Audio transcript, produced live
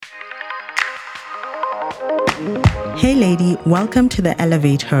Hey lady, welcome to the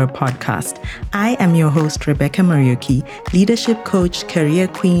Elevate Her podcast. I am your host, Rebecca Mariuki, leadership coach, career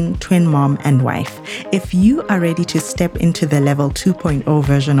queen, twin mom, and wife. If you are ready to step into the level 2.0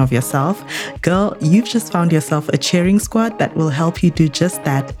 version of yourself, girl, you've just found yourself a cheering squad that will help you do just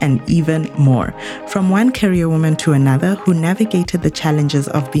that and even more. From one career woman to another who navigated the challenges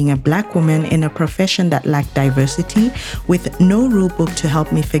of being a Black woman in a profession that lacked diversity with no rule book to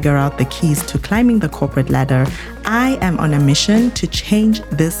help me figure out the keys to climbing the corporate ladder, I am on a mission to change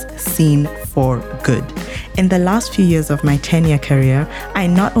this scene for good. In the last few years of my 10-year career, I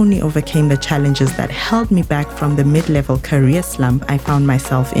not only overcame the challenges that held me back from the mid-level career slump I found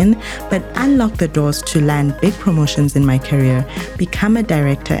myself in, but unlocked the doors to land big promotions in my career, become a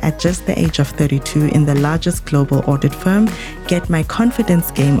director at just the age of 32 in the largest global audit firm, get my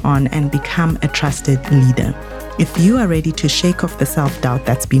confidence game on, and become a trusted leader. If you are ready to shake off the self-doubt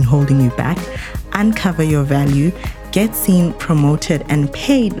that's been holding you back, uncover your value, get seen, promoted, and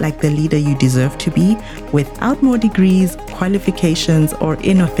paid like the leader you deserve to be without more degrees, qualifications, or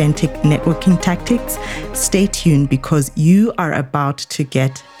inauthentic networking tactics, stay tuned because you are about to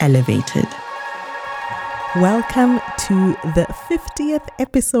get elevated. Welcome to the 50th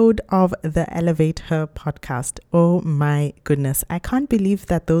episode of the Elevate Her podcast. Oh my goodness, I can't believe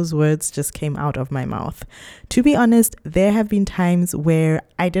that those words just came out of my mouth. To be honest, there have been times where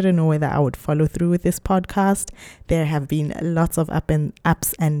I didn't know whether I would follow through with this podcast. There have been lots of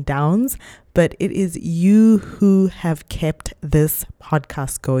ups and downs, but it is you who have kept this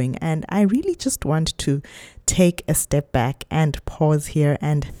podcast going. And I really just want to take a step back and pause here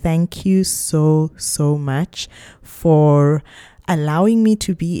and thank you so much for allowing me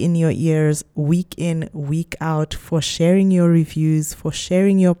to be in your ears week in, week out, for sharing your reviews, for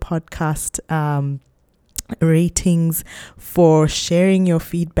sharing your podcast ratings, for sharing your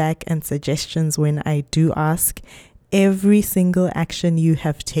feedback and suggestions when I do ask. Every single action you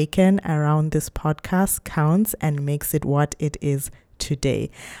have taken around this podcast counts and makes it what it is today.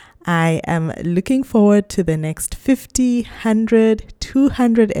 I am looking forward to the next 50, 100,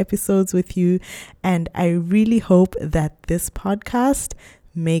 200 episodes with you, and I really hope that this podcast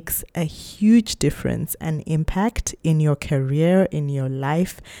makes a huge difference and impact in your career, in your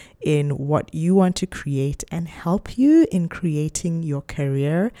life, in what you want to create, and help you in creating your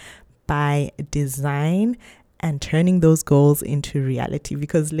career by design and turning those goals into reality.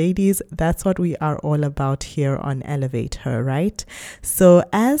 Because ladies, that's what we are all about here on Elevate Her, right? So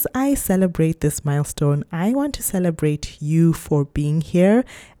as I celebrate this milestone, I want to celebrate you for being here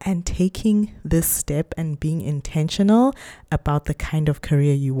and taking this step and being intentional about the kind of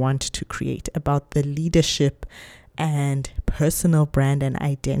career you want to create, about the leadership and personal brand and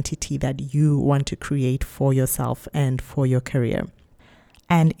identity that you want to create for yourself and for your career.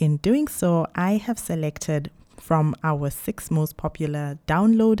 And in doing so, I have selected from our 6 most popular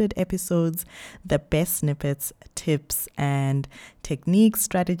downloaded episodes, the best snippets, tips, and techniques,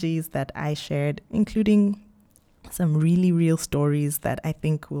 strategies that I shared, including some really real stories that I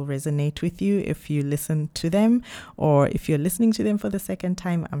think will resonate with you if you listen to them, or if you're listening to them for the second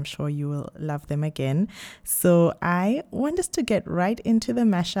time, I'm sure you will love them again. So I want us to get right into the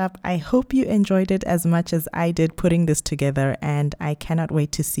mashup. I hope you enjoyed it as much as I did putting this together, and I cannot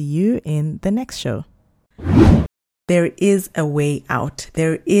wait to see you in the next show. There is a way out.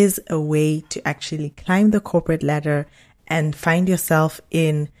 There is a way to actually climb the corporate ladder and find yourself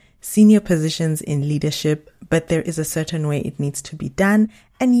in senior positions in leadership, but there is a certain way it needs to be done.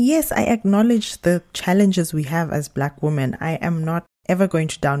 And yes, I acknowledge the challenges we have as Black women. I am not ever going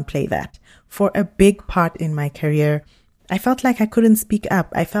to downplay that. For a big part in my career, I felt like I couldn't speak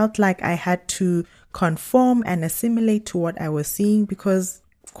up. I felt like I had to conform and assimilate to what I was seeing because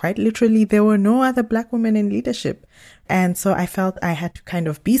quite literally, there were no other Black women in leadership. And so I felt I had to kind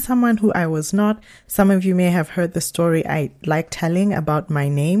of be someone who I was not. Some of you may have heard the story I like telling about my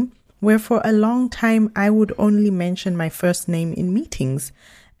name, where for a long time, I would only mention my first name in meetings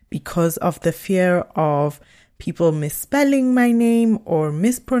because of the fear of people misspelling my name or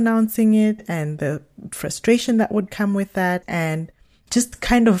mispronouncing it and the frustration that would come with that, and just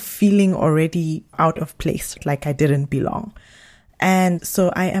kind of feeling already out of place, like I didn't belong. And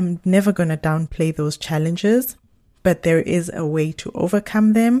so I am never going to downplay those challenges, but there is a way to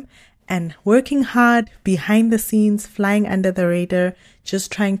overcome them. And working hard behind the scenes, flying under the radar,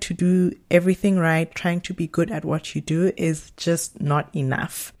 just trying to do everything right, trying to be good at what you do is just not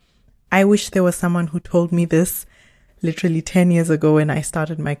enough. I wish there was someone who told me this literally 10 years ago when I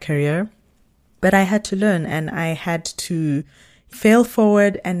started my career, but I had to learn and I had to fail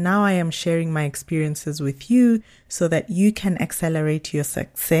forward, and now I am sharing my experiences with you so that you can accelerate your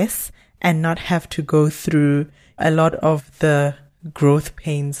success and not have to go through a lot of the growth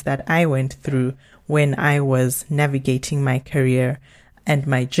pains that I went through when I was navigating my career and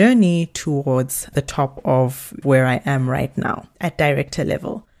my journey towards the top of where I am right now at director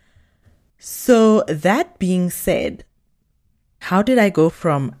level. So that being said, how did I go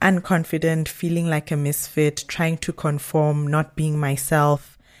from unconfident, feeling like a misfit, trying to conform, not being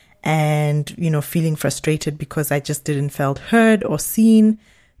myself, and, feeling frustrated because I just didn't felt heard or seen,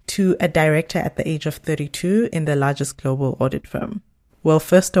 to a director at the age of 32 in the largest global audit firm? Well,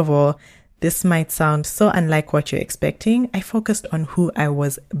 first of all, this might sound so unlike what you're expecting. I focused on who I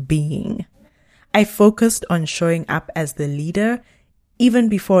was being. I focused on showing up as the leader even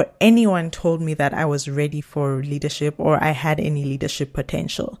before anyone told me that I was ready for leadership or I had any leadership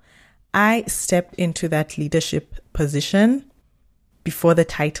potential. I stepped into that leadership position before the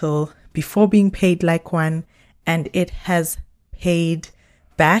title, before being paid like one, and it has paid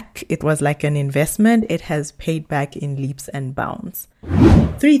back. It was like an investment. It has paid back in leaps and bounds.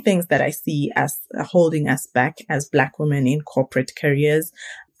 3 things that I see as holding us back as Black women in corporate careers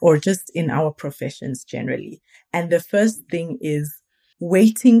or just in our professions generally. And the first thing is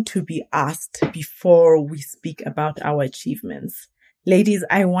waiting to be asked before we speak about our achievements. Ladies,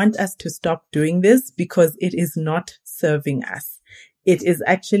 I want us to stop doing this because it is not serving us. It is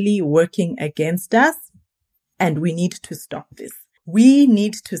actually working against us, and we need to stop this. We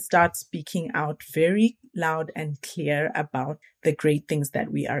need to start speaking out very loud and clear about the great things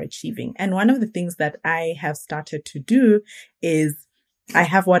that we are achieving. And one of the things that I have started to do is I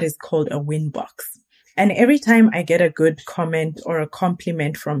have what is called a win box. And every time I get a good comment or a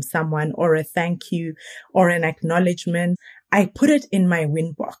compliment from someone or a thank you or an acknowledgement, I put it in my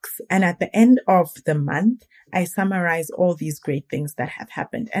win box. And at the end of the month, I summarize all these great things that have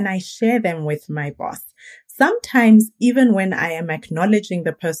happened and I share them with my boss. Sometimes, even when I am acknowledging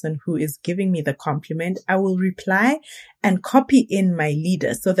the person who is giving me the compliment, I will reply and copy in my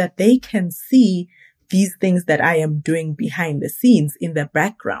leader so that they can see these things that I am doing behind the scenes in the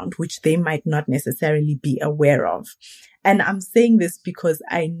background, which they might not necessarily be aware of. And I'm saying this because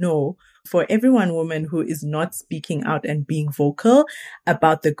I know for every one woman who is not speaking out and being vocal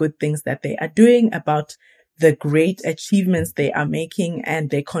about the good things that they are doing, about the great achievements they are making and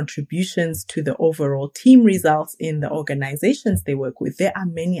their contributions to the overall team results in the organizations they work with, there are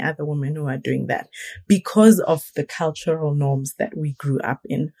many other women who are doing that because of the cultural norms that we grew up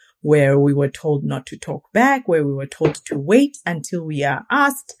in, where we were told not to talk back, where we were told to wait until we are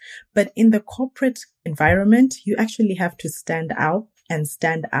asked. But in the corporate environment, you actually have to stand out and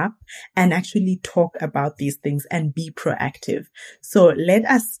stand up and actually talk about these things and be proactive. So let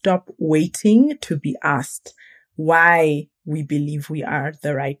us stop waiting to be asked why we believe we are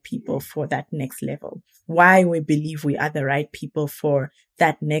the right people for that next level, why we believe we are the right people for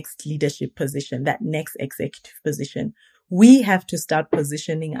that next leadership position, that next executive position. We have to start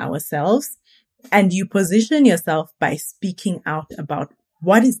positioning ourselves, and you position yourself by speaking out about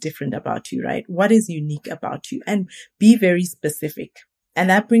what is different about you, right? What is unique about you? And be very specific.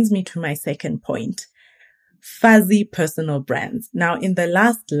 And that brings me to my second point, fuzzy personal brands. Now, in the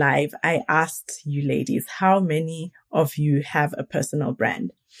last live, I asked you ladies, how many of you have a personal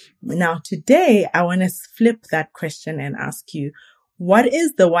brand? Now, today, I want to flip that question and ask you, what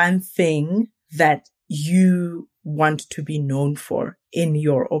is the one thing that you want to be known for in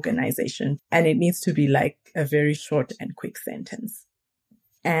your organization? And it needs to be like a very short and quick sentence.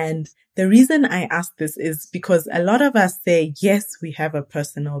 And the reason I ask this is because a lot of us say, yes, we have a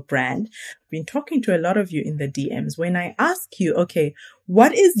personal brand. I've been talking to a lot of you in the DMs. When I ask you, okay,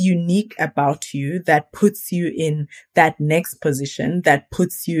 what is unique about you that puts you in that next position, that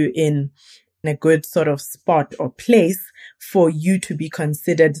puts you in a good sort of spot or place for you to be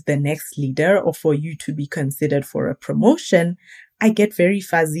considered the next leader or for you to be considered for a promotion, I get very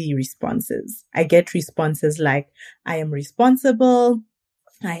fuzzy responses. I get responses like, I am responsible.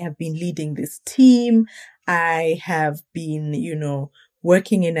 I have been leading this team. I have been,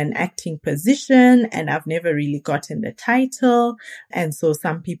 working in an acting position and I've never really gotten the title. And so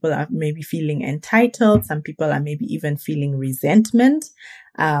some people are maybe feeling entitled. Some people are maybe even feeling resentment,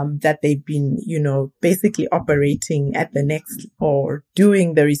 that they've been, basically operating at the next or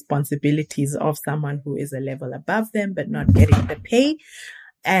doing the responsibilities of someone who is a level above them, but not getting the pay.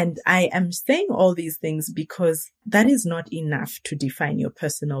 And I am saying all these things because that is not enough to define your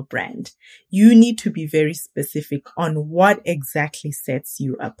personal brand. You need to be very specific on what exactly sets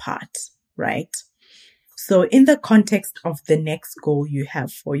you apart, right? So in the context of the next goal you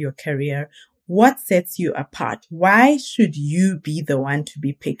have for your career, what sets you apart? Why should you be the one to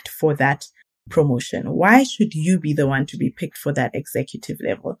be picked for that promotion? Why should you be the one to be picked for that executive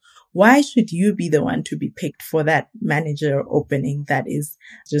level? Why should you be the one to be picked for that manager opening that is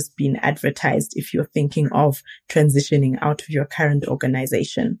just being advertised if you're thinking of transitioning out of your current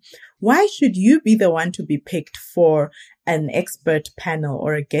organization? Why should you be the one to be picked for an expert panel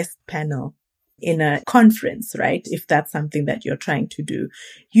or a guest panel in a conference, right? If that's something that you're trying to do,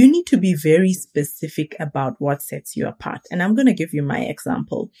 you need to be very specific about what sets you apart. And I'm going to give you my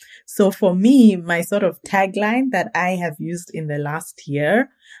example. So for me, my sort of tagline that I have used in the last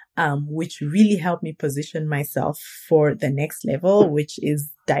year, which really helped me position myself for the next level, which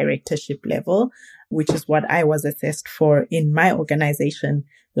is directorship level, which is what I was assessed for in my organization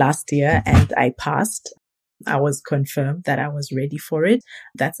last year, and I passed. I was confirmed that I was ready for it.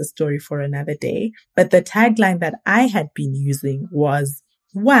 That's a story for another day. But the tagline that I had been using was,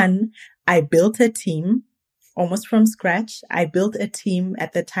 one, I built a team almost from scratch. I built a team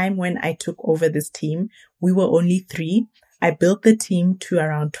at the time when I took over this team. We were only 3. I built the team to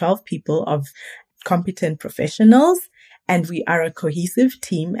around 12 people of competent professionals, and we are a cohesive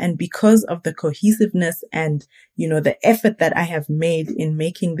team. And because of the cohesiveness and, the effort that I have made in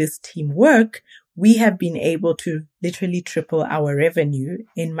making this team work, we have been able to literally triple our revenue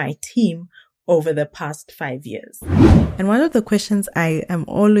in my team over the past 5 years. And one of the questions I am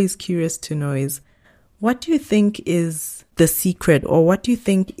always curious to know is, what do you think is the secret, or what do you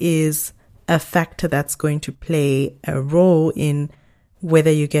think is a factor that's going to play a role in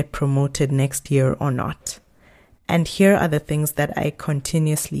whether you get promoted next year or not? And here are the things that I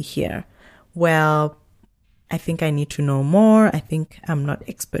continuously hear. Well, I think I need to know more. I think I'm not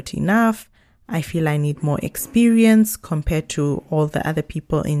expert enough. I feel I need more experience compared to all the other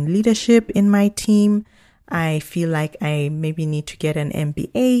people in leadership in my team. I feel like I maybe need to get an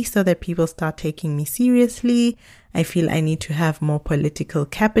MBA so that people start taking me seriously. I feel I need to have more political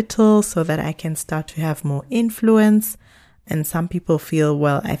capital so that I can start to have more influence. And some people feel,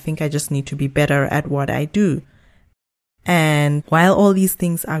 well, I think I just need to be better at what I do. And while all these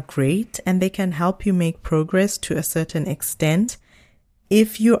things are great and they can help you make progress to a certain extent,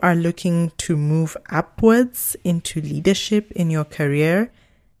 if you are looking to move upwards into leadership in your career,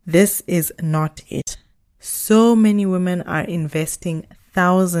 this is not it. So many women are investing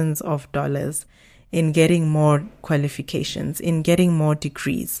thousands of dollars in getting more qualifications, in getting more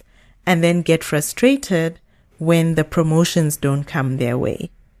degrees, and then get frustrated when the promotions don't come their way.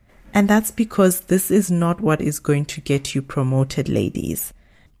 And that's because this is not what is going to get you promoted, ladies.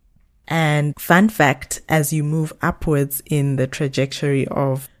 And fun fact, as you move upwards in the trajectory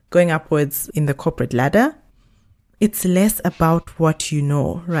of going upwards in the corporate ladder, it's less about what you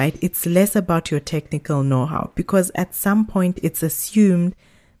know, right? It's less about your technical know-how, because at some point it's assumed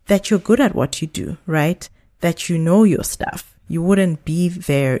that you're good at what you do, right? That you know your stuff. You wouldn't be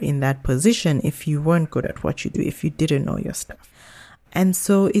there in that position if you weren't good at what you do, if you didn't know your stuff. And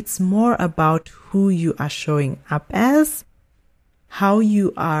so it's more about who you are showing up as, how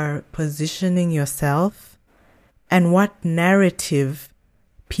you are positioning yourself, and what narrative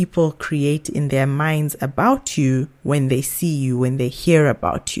people create in their minds about you when they see you, when they hear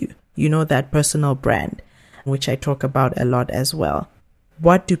about you. You know, that personal brand, which I talk about a lot as well.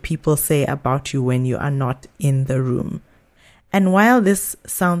 What do people say about you when you are not in the room? And while this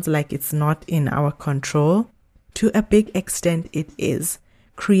sounds like it's not in our control, to a big extent it is.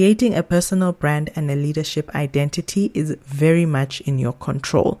 Creating a personal brand and a leadership identity is very much in your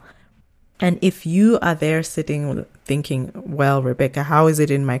control. And if you are there sitting thinking, well, Rebecca, how is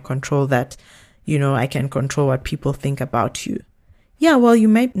it in my control that, I can control what people think about you? Yeah, well, you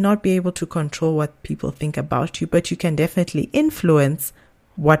might not be able to control what people think about you, but you can definitely influence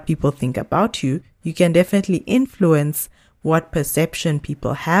what people think about you. You can definitely influence what perception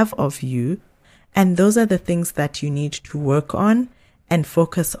people have of you. And those are the things that you need to work on and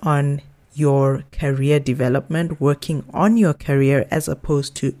focus on your career development, working on your career as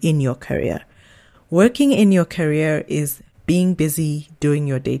opposed to in your career. Working in your career is being busy doing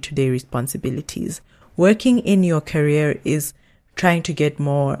your day-to-day responsibilities. Working in your career is trying to get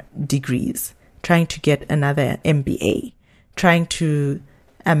more degrees, trying to get another MBA, trying to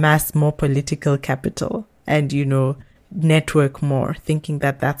amass more political capital and, network more, thinking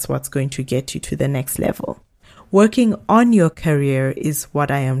that that's what's going to get you to the next level. Working on your career is what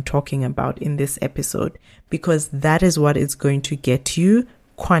I am talking about in this episode, because that is what is going to get you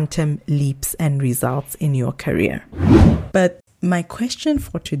quantum leaps and results in your career. But my question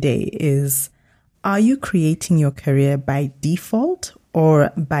for today is, are you creating your career by default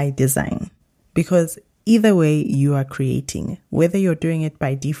or by design? Because either way you are creating, whether you're doing it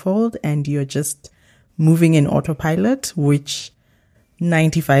by default and you're just moving in autopilot, which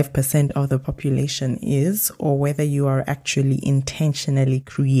 95% of the population is, or whether you are actually intentionally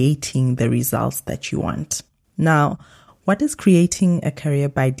creating the results that you want. Now, what does creating a career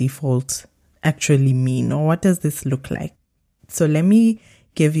by default actually mean, or what does this look like? So let me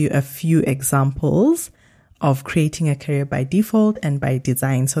give you a few examples of creating a career by default and by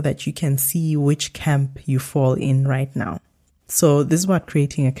design so that you can see which camp you fall in right now. So this is what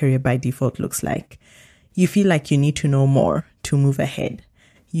creating a career by default looks like. You feel like you need to know more to move ahead.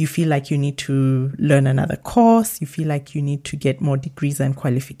 You feel like you need to learn another course. You feel like you need to get more degrees and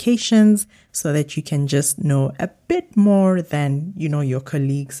qualifications so that you can just know a bit more than, your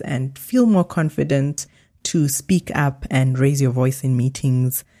colleagues and feel more confident to speak up and raise your voice in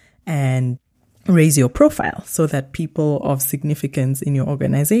meetings and raise your profile so that people of significance in your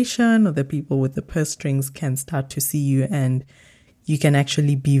organization or the people with the purse strings can start to see you and you can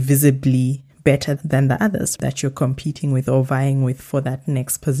actually be visibly better than the others that you're competing with or vying with for that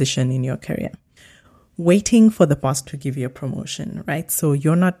next position in your career. Waiting for the boss to give you a promotion, right? So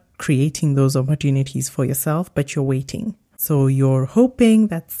you're not creating those opportunities for yourself, but you're waiting. So you're hoping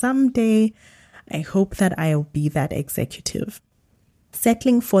that someday, I hope that I'll be that executive.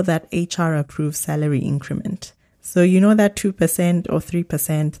 Settling for that HR approved salary increment. So that 2% or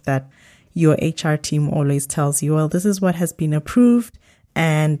 3% that your HR team always tells you, well, this is what has been approved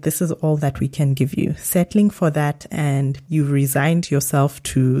and this is all that we can give you. Settling for that, and you've resigned yourself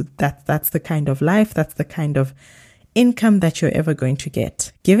to that. That's the kind of life, that's the kind of income that you're ever going to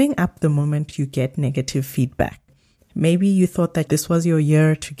get. Giving up the moment you get negative feedback. Maybe you thought that this was your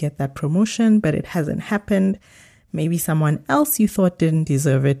year to get that promotion, but it hasn't happened. Maybe someone else you thought didn't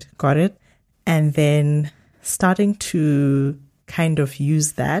deserve it, got it. And then starting to kind of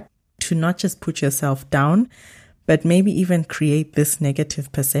use that to not just put yourself down, but maybe even create this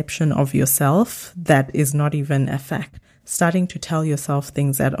negative perception of yourself that is not even a fact. Starting to tell yourself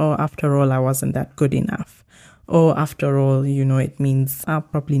things that, after all, I wasn't that good enough. After all, it means I'll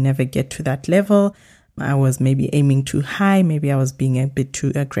probably never get to that level. I was maybe aiming too high. Maybe I was being a bit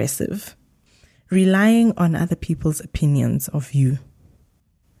too aggressive. Relying on other people's opinions of you.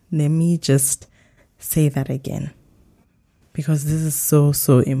 Let me just say that again, because this is so,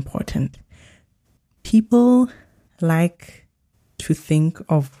 so important. People like to think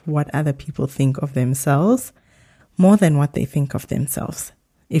of what other people think of themselves more than what they think of themselves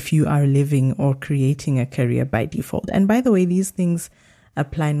if you are living or creating a career by default. And by the way, these things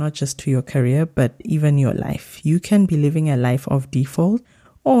apply not just to your career, but even your life. You can be living a life of default,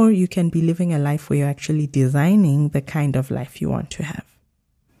 or you can be living a life where you're actually designing the kind of life you want to have.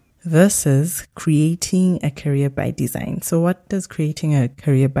 Versus creating a career by design. So what does creating a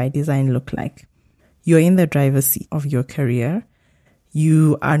career by design look like? You're in the driver's seat of your career.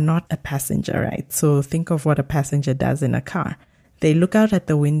 You are not a passenger, right? So think of what a passenger does in a car. They look out at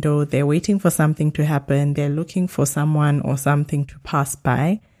the window. They're waiting for something to happen. They're looking for someone or something to pass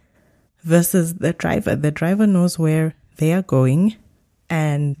by. Versus the driver. The driver knows where they are going,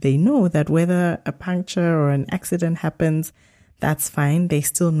 and they know that whether a puncture or an accident happens, that's fine. They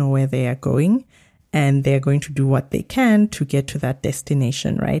still know where they are going, and they're going to do what they can to get to that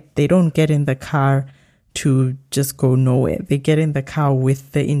destination, right? They don't get in the car to just go nowhere. They get in the car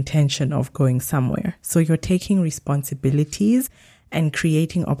with the intention of going somewhere. So you're taking responsibilities and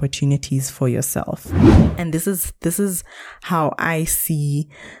creating opportunities for yourself. And this is how I see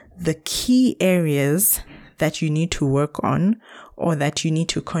the key areas that you need to work on, or that you need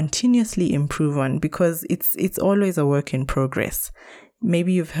to continuously improve on, because it's always a work in progress.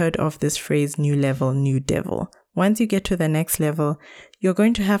 Maybe you've heard of this phrase, new level, new devil. Once you get to the next level, you're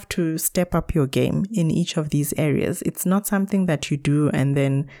going to have to step up your game in each of these areas. It's not something that you do and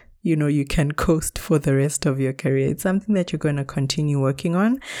then, you can coast for the rest of your career. It's something that you're going to continue working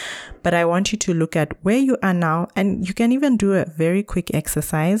on. But I want you to look at where you are now, and you can even do a very quick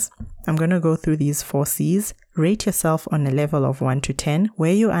exercise. I'm going to go through these 4 C's. Rate yourself on a level of 1 to 10,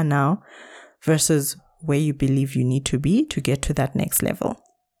 where you are now versus where you believe you need to be to get to that next level.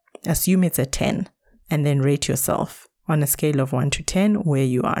 Assume it's a 10, and then rate yourself on a scale of 1 to 10 where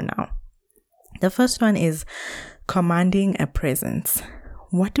you are now. The first one is commanding a presence.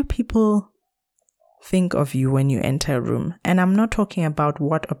 What do people think of you when you enter a room? And I'm not talking about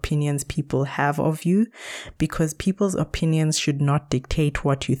what opinions people have of you, because people's opinions should not dictate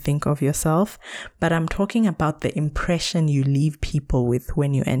what you think of yourself, but I'm talking about the impression you leave people with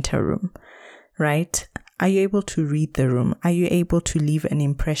when you enter a room, right? Are you able to read the room? Are you able to leave an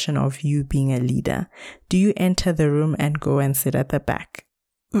impression of you being a leader? Do you enter the room and go and sit at the back?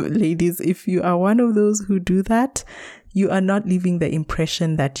 Ladies, if you are one of those who do that, you are not leaving the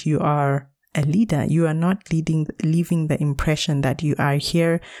impression that you are a leader. You are not leaving the impression that you are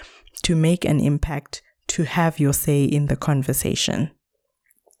here to make an impact, to have your say in the conversation.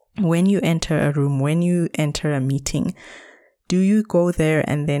 When you enter a room, when you enter a meeting, do you go there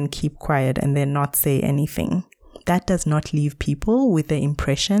and then keep quiet and then not say anything? That does not leave people with the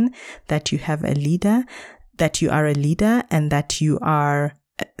impression that you have a leader, that you are a leader, and that you are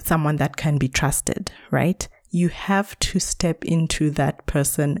someone that can be trusted, right? You have to step into that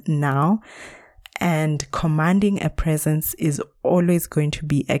person now, and commanding a presence is always going to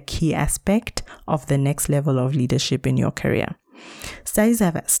be a key aspect of the next level of leadership in your career. Studies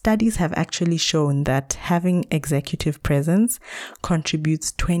have actually shown that having executive presence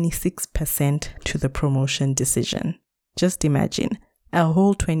contributes 26% to the promotion decision. Just imagine, a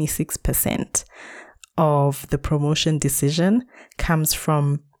whole 26% of the promotion decision comes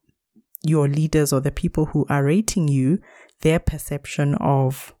from your leaders or the people who are rating you, their perception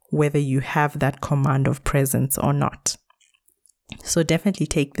of whether you have that command of presence or not. So definitely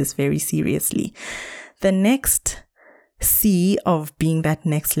take this very seriously. The next C of being that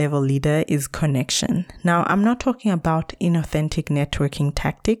next level leader is connection. Now, I'm not talking about inauthentic networking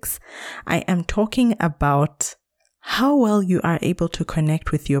tactics. I am talking about how well you are able to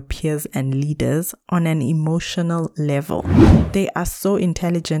connect with your peers and leaders on an emotional level. They are so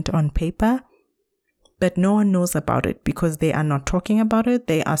intelligent on paper, but no one knows about it because they are not talking about it.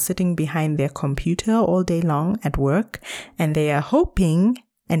 They are sitting behind their computer all day long at work, and they are hoping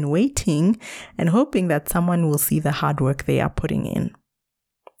and waiting and hoping that someone will see the hard work they are putting in.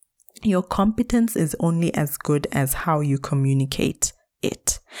 Your competence is only as good as how you communicate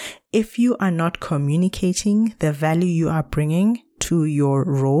it. If you are not communicating the value you are bringing to your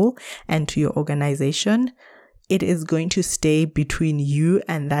role and to your organization, it is going to stay between you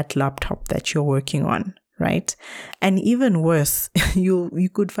and that laptop that you're working on, right? And even worse, you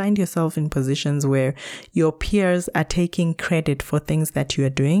could find yourself in positions where your peers are taking credit for things that you are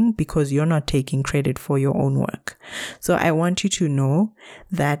doing because you're not taking credit for your own work. So I want you to know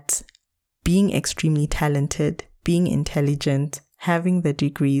that being extremely talented, being intelligent, having the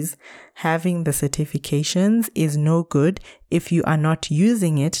degrees, having the certifications is no good if you are not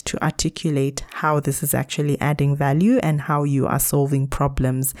using it to articulate how this is actually adding value and how you are solving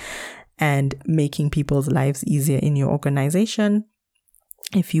problems and making people's lives easier in your organization.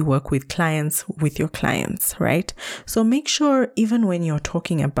 If you work with clients, with your clients, right? So make sure even when you're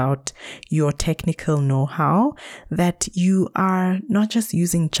talking about your technical know-how that you are not just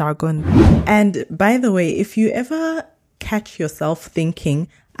using jargon. And by the way, if you ever catch yourself thinking,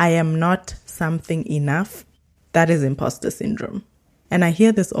 I am not something enough, that is imposter syndrome. And I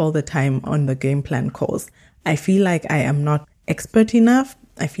hear this all the time on the game plan calls. I feel like I am not expert enough.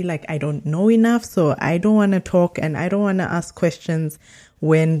 I feel like I don't know enough. So I don't want to talk and I don't want to ask questions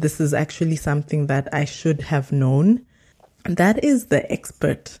when this is actually something that I should have known. That is the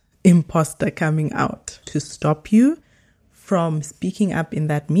expert imposter coming out to stop you from speaking up in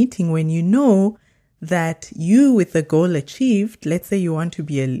that meeting when you know that you, with the goal achieved, let's say you want to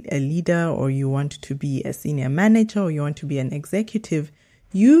be a leader or you want to be a senior manager or you want to be an executive,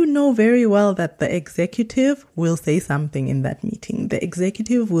 you know very well that the executive will say something in that meeting. The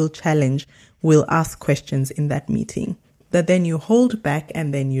executive will challenge, will ask questions in that meeting. That then you hold back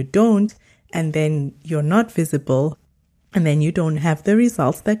and then you don't, and then you're not visible, and then you don't have the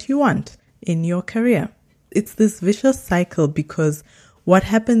results that you want in your career. It's this vicious cycle because what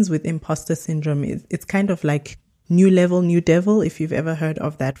happens with imposter syndrome is it's kind of like new level, new devil, if you've ever heard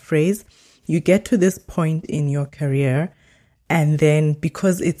of that phrase. You get to this point in your career, and then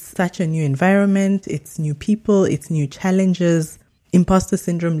because it's such a new environment, it's new people, it's new challenges, imposter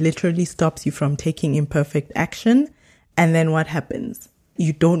syndrome literally stops you from taking imperfect action. And then what happens?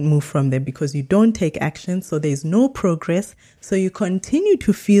 You don't move from there because you don't take action. So there's no progress. So you continue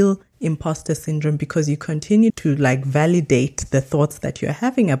to feel imposter syndrome because you continue to validate the thoughts that you're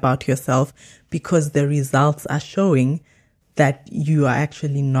having about yourself because the results are showing that you are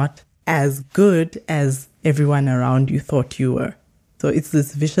actually not as good as everyone around you thought you were. So it's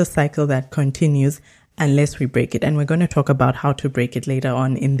this vicious cycle that continues unless we break it. And we're going to talk about how to break it later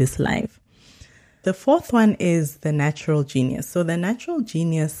on in this live. The fourth one is the natural genius. So the natural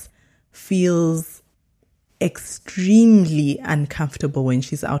genius feels extremely uncomfortable when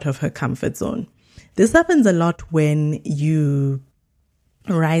she's out of her comfort zone. This happens a lot when you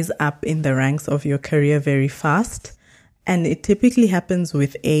rise up in the ranks of your career very fast. And it typically happens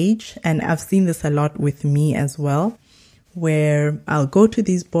with age. And I've seen this a lot with me as well, where I'll go to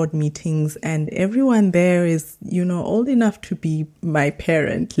these board meetings and everyone there is, old enough to be my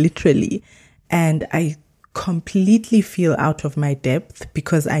parent, literally. And I completely feel out of my depth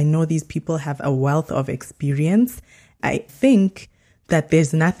because I know these people have a wealth of experience. I think that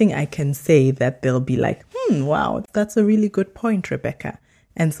there's nothing I can say that they'll be like, wow, that's a really good point, Rebecca.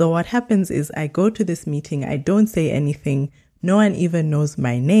 And so what happens is I go to this meeting, I don't say anything, no one even knows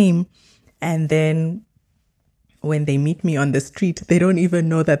my name. And then when they meet me on the street, they don't even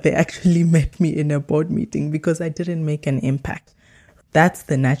know that they actually met me in a board meeting because I didn't make an impact. That's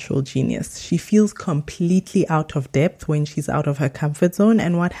the natural genius. She feels completely out of depth when she's out of her comfort zone.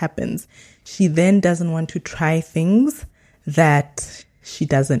 And what happens? She then doesn't want to try things that she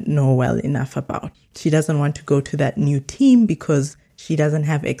doesn't know well enough about. She doesn't want to go to that new team because she doesn't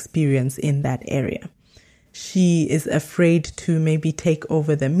have experience in that area. She is afraid to maybe take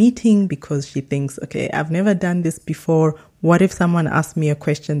over the meeting because she thinks, okay, I've never done this before. What if someone asks me a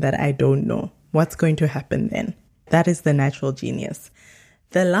question that I don't know? What's going to happen then? That is the natural genius.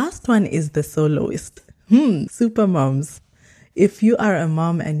 The last one is the soloist. Super moms. If you are a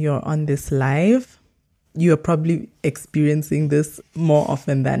mom and you're on this live, you are probably experiencing this more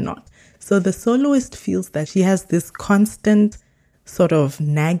often than not. So the soloist feels that she has this constant sort of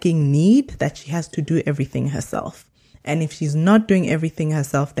nagging need that she has to do everything herself. And if she's not doing everything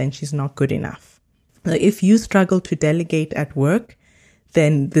herself, then she's not good enough. So if you struggle to delegate at work,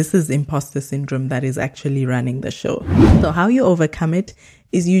 then this is imposter syndrome that is actually running the show. So how you overcome it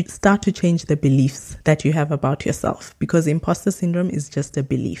is you start to change the beliefs that you have about yourself, because imposter syndrome is just a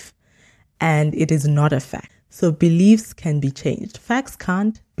belief and it is not a fact. So beliefs can be changed. Facts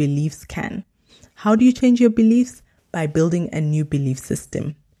can't, beliefs can. How do you change your beliefs? By building a new belief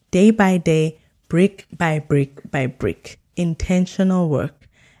system. Day by day, brick by brick by brick. Intentional work.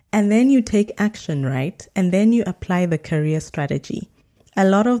 And then you take action, right? And then you apply the career strategy. A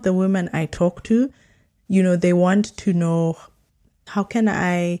lot of the women I talk to, they want to know, how can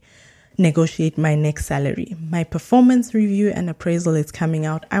I negotiate my next salary? My performance review and appraisal is coming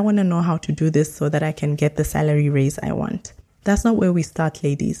out. I want to know how to do this so that I can get the salary raise I want. That's not where we start,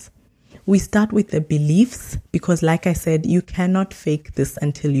 ladies. We start with the beliefs because, like I said, you cannot fake this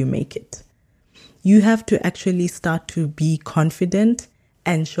until you make it. You have to actually start to be confident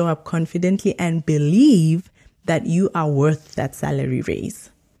and show up confidently and believe that you are worth that salary raise.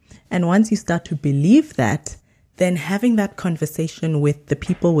 And once you start to believe that, then having that conversation with the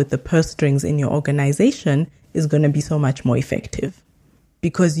people with the purse strings in your organization is going to be so much more effective,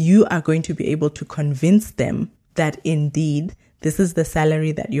 because you are going to be able to convince them that indeed this is the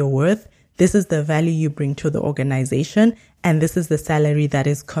salary that you're worth, this is the value you bring to the organization, and this is the salary that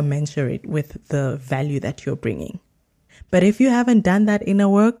is commensurate with the value that you're bringing. But if you haven't done that inner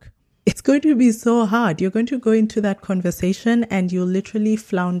work, it's going to be so hard. You're going to go into that conversation and you'll literally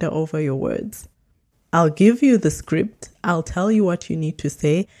flounder over your words. I'll give you the script. I'll tell you what you need to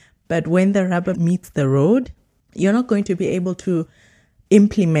say. But when the rubber meets the road, you're not going to be able to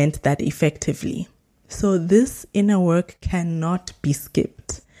implement that effectively. So this inner work cannot be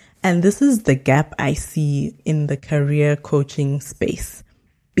skipped. And this is the gap I see in the career coaching space,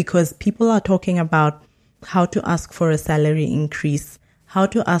 because people are talking about how to ask for a salary increase, how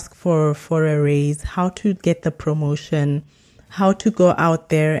to ask for a raise, how to get the promotion, how to go out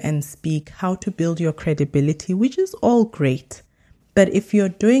there and speak, how to build your credibility, which is all great. But if you're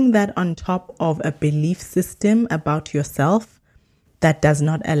doing that on top of a belief system about yourself that does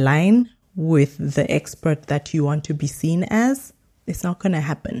not align with the expert that you want to be seen as, it's not going to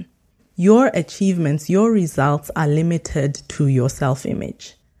happen. Your achievements, your results are limited to your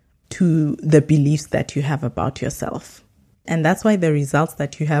self-image, to the beliefs that you have about yourself. And that's why the results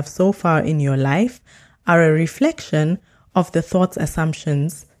that you have so far in your life are a reflection of the thoughts,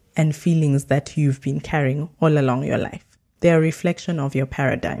 assumptions, and feelings that you've been carrying all along your life. They're a reflection of your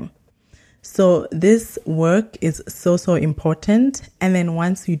paradigm. So this work is so important. And then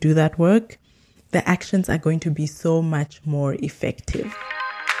once you do that work, the actions are going to be so much more effective.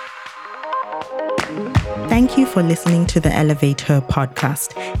 Thank you for listening to the Elevate Her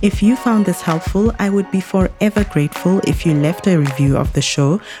podcast. If you found this helpful, I would be forever grateful if you left a review of the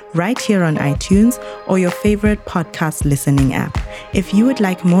show right here on iTunes or your favorite podcast listening app. If you would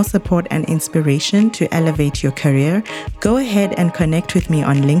like more support and inspiration to elevate your career, go ahead and connect with me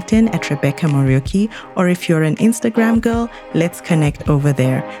on LinkedIn at Rebecca Morioki, or if you're an Instagram girl, let's connect over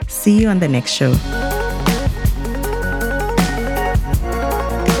there. See you on the next show.